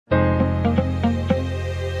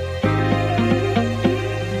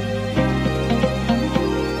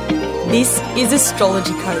This is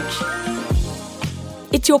Astrology Coach.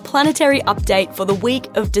 It's your planetary update for the week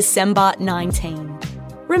of December 19.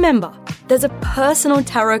 Remember, there's a personal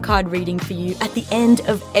tarot card reading for you at the end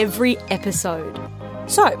of every episode.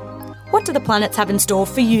 So, what do the planets have in store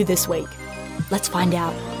for you this week? Let's find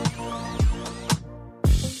out.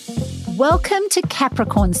 Welcome to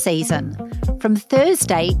Capricorn season. From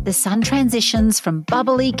Thursday, the sun transitions from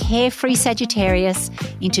bubbly, carefree Sagittarius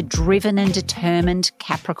into driven and determined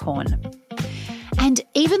Capricorn. And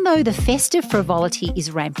even though the festive frivolity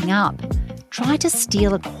is ramping up, try to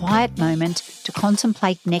steal a quiet moment to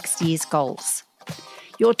contemplate next year's goals.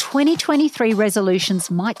 Your 2023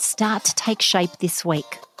 resolutions might start to take shape this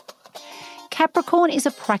week. Capricorn is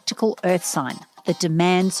a practical earth sign that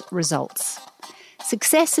demands results.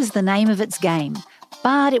 Success is the name of its game,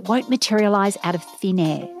 but it won't materialise out of thin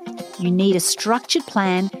air. You need a structured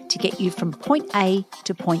plan to get you from point A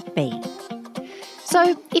to point B.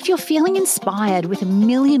 So if you're feeling inspired with a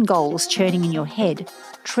million goals churning in your head,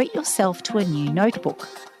 treat yourself to a new notebook.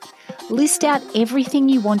 List out everything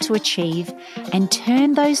you want to achieve and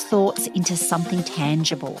turn those thoughts into something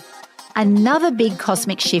tangible. Another big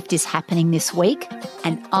cosmic shift is happening this week,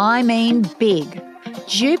 and I mean big.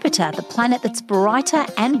 Jupiter, the planet that's brighter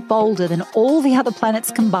and bolder than all the other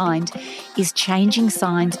planets combined, is changing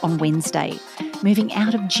signs on Wednesday, moving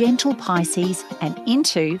out of gentle Pisces and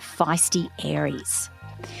into feisty Aries.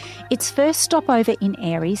 Its first stopover in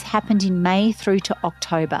Aries happened in May through to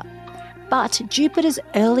October, but Jupiter's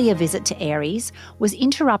earlier visit to Aries was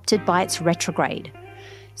interrupted by its retrograde.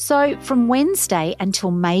 So from Wednesday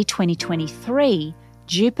until May 2023,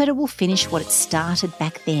 Jupiter will finish what it started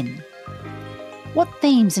back then. What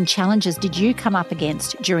themes and challenges did you come up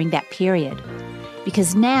against during that period?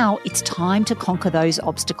 Because now it's time to conquer those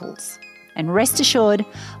obstacles. And rest assured,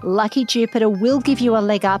 lucky Jupiter will give you a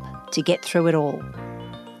leg up to get through it all.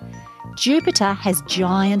 Jupiter has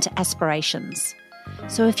giant aspirations.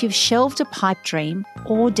 So if you've shelved a pipe dream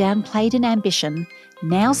or downplayed an ambition,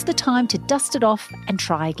 now's the time to dust it off and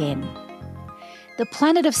try again. The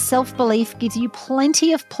planet of self-belief gives you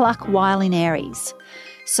plenty of pluck while in Aries.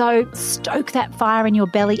 So stoke that fire in your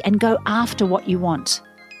belly and go after what you want,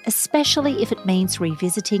 especially if it means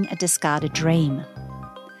revisiting a discarded dream.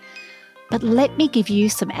 But let me give you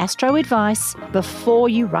some astro advice before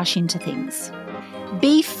you rush into things.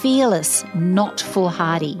 Be fearless, not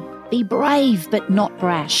foolhardy. Be brave, but not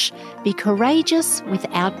brash. Be courageous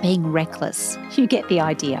without being reckless. You get the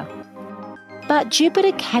idea. But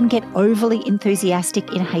Jupiter can get overly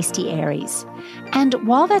enthusiastic in hasty Aries. And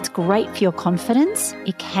while that's great for your confidence,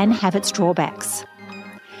 it can have its drawbacks.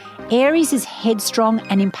 Aries is headstrong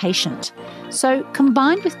and impatient. So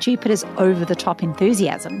combined with Jupiter's over-the-top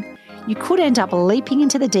enthusiasm, you could end up leaping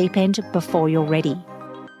into the deep end before you're ready.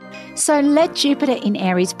 So let Jupiter in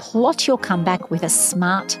Aries plot your comeback with a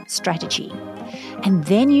smart strategy. And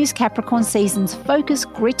then use Capricorn season's focus,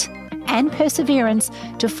 grit, and perseverance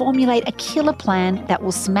to formulate a killer plan that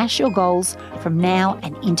will smash your goals from now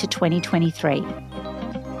and into 2023.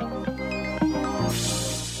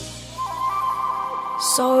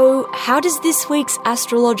 So, how does this week's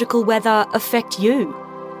astrological weather affect you?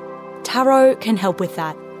 Tarot can help with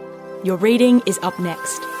that. Your reading is up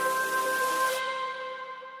next.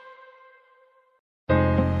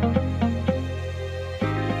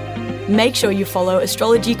 Make sure you follow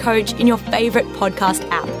Astrology Coach in your favourite podcast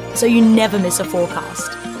app so you never miss a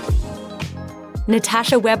forecast.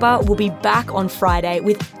 Natasha Weber will be back on Friday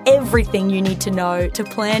with everything you need to know to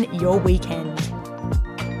plan your weekend.